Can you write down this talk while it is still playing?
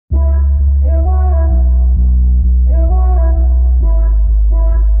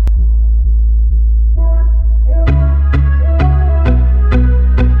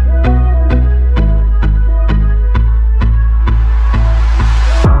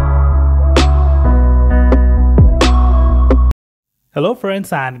Hello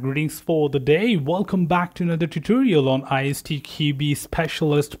friends and greetings for the day. Welcome back to another tutorial on ISTQB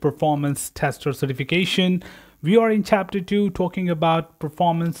Specialist Performance Tester certification. We are in chapter 2 talking about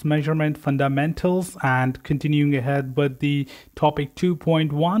performance measurement fundamentals and continuing ahead with the topic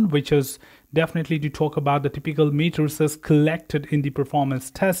 2.1, which is definitely to talk about the typical matrices collected in the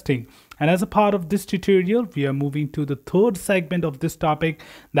performance testing. And as a part of this tutorial, we are moving to the third segment of this topic,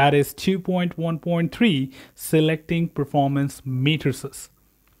 that is 2.1.3, selecting performance matrices.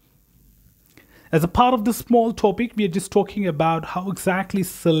 As a part of this small topic, we are just talking about how exactly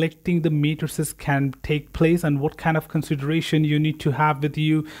selecting the matrices can take place and what kind of consideration you need to have with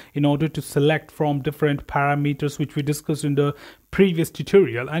you in order to select from different parameters which we discussed in the previous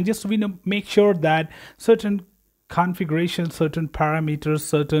tutorial. And just we make sure that certain configuration, certain parameters,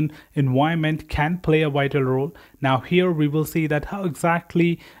 certain environment can play a vital role. Now here we will see that how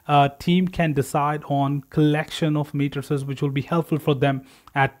exactly a team can decide on collection of matrices which will be helpful for them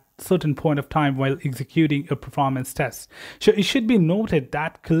at certain point of time while executing a performance test. So it should be noted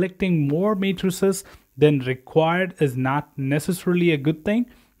that collecting more matrices than required is not necessarily a good thing.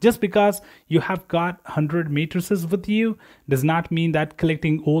 Just because you have got 100 matrices with you does not mean that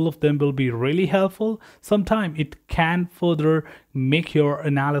collecting all of them will be really helpful. Sometimes it can further make your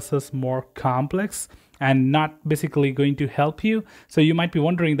analysis more complex and not basically going to help you. So you might be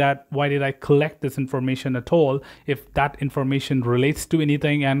wondering that why did I collect this information at all if that information relates to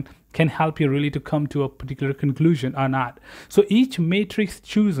anything and can help you really to come to a particular conclusion or not. So each matrix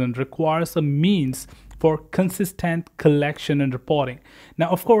chosen requires a means for consistent collection and reporting. Now,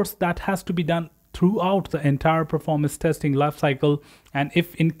 of course, that has to be done throughout the entire performance testing lifecycle. And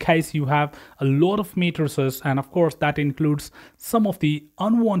if in case you have a lot of matrices, and of course that includes some of the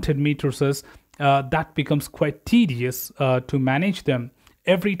unwanted matrices, that becomes quite tedious to manage them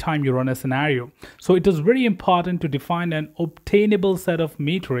every time you run a scenario. So it is very important to define an obtainable set of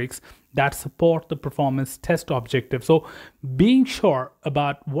metrics that support the performance test objective. So being sure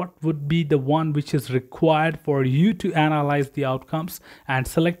about what would be the one which is required for you to analyze the outcomes and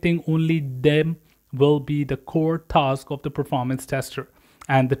selecting only them will be the core task of the performance tester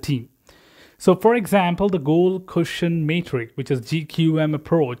and the team. So for example, the goal question matrix, which is GQM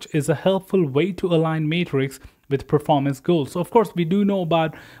approach, is a helpful way to align matrix with performance goals. So of course, we do know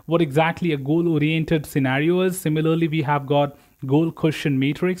about what exactly a goal-oriented scenario is. Similarly, we have got goal question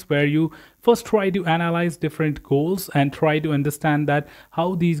matrix where you first try to analyze different goals and try to understand that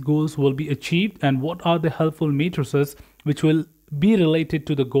how these goals will be achieved and what are the helpful matrices which will be related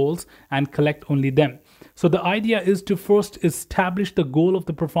to the goals and collect only them. So the idea is to first establish the goal of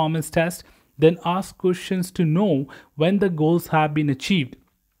the performance test, then ask questions to know when the goals have been achieved.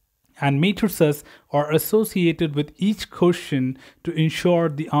 And matrices are associated with each question to ensure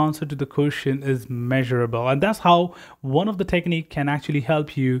the answer to the question is measurable. And that's how one of the technique can actually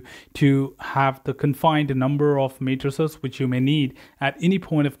help you to have the confined number of matrices which you may need at any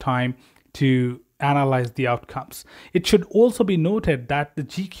point of time to analyze the outcomes. It should also be noted that the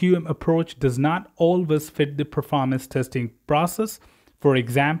GQM approach does not always fit the performance testing process. For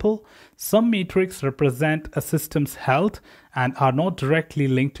example, some metrics represent a system's health and are not directly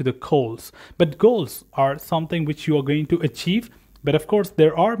linked to the goals. But goals are something which you are going to achieve. But of course,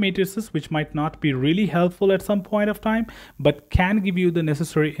 there are matrices which might not be really helpful at some point of time, but can give you the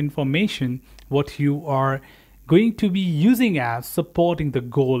necessary information what you are going to be using as supporting the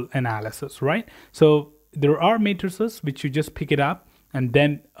goal analysis, right? So there are matrices which you just pick it up and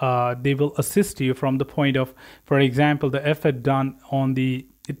then they will assist you from the point of, for example, the effort done on the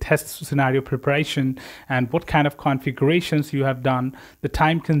test scenario preparation and what kind of configurations you have done, the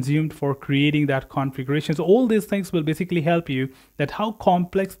time consumed for creating that configuration. So all these things will basically help you that how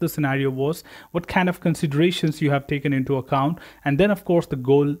complex the scenario was, what kind of considerations you have taken into account, and then of course the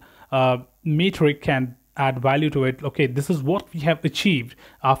goal metric can add value to it. Okay, this is what we have achieved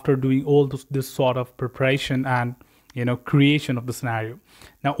after doing all this sort of preparation and creation of the scenario.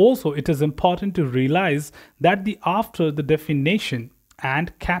 Now also it is important to realize that after the definition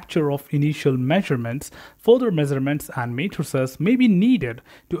and capture of initial measurements, further measurements and matrices may be needed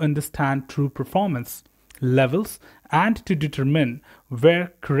to understand true performance levels and to determine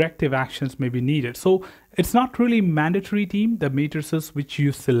where corrective actions may be needed. So it's not really mandatory, team. The matrices which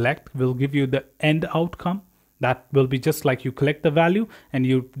you select will give you the end outcome. That will be just like you collect the value and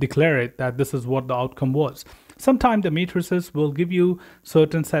you declare it that this is what the outcome was. Sometimes the matrices will give you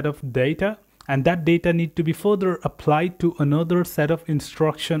certain set of data, and that data need to be further applied to another set of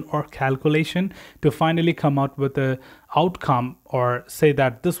instruction or calculation to finally come out with a outcome or say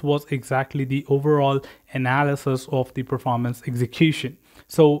that this was exactly the overall analysis of the performance execution.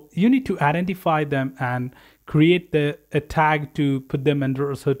 So you need to identify them and create a tag to put them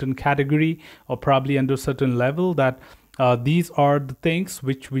under a certain category or probably under a certain level, that these are the things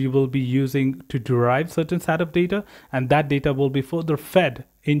which we will be using to derive certain set of data, and that data will be further fed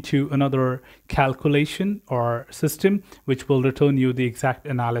into another calculation or system which will return you the exact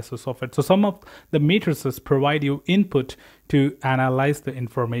analysis of it. So some of the matrices provide you input to analyze the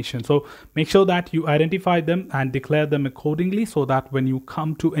information. So make sure that you identify them and declare them accordingly, so that when you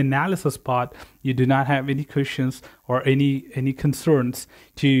come to analysis part, you do not have any questions or any concerns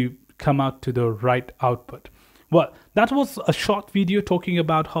to come out to the right output. Well, that was a short video talking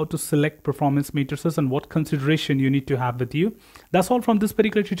about how to select performance matrices and what consideration you need to have with you. That's all from this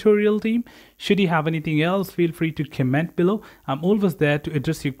particular tutorial team. Should you have anything else, feel free to comment below. I'm always there to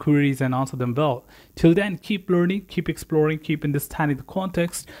address your queries and answer them well. Till then, keep learning, keep exploring, keep understanding the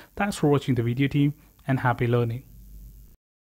context. Thanks for watching the video team, and happy learning.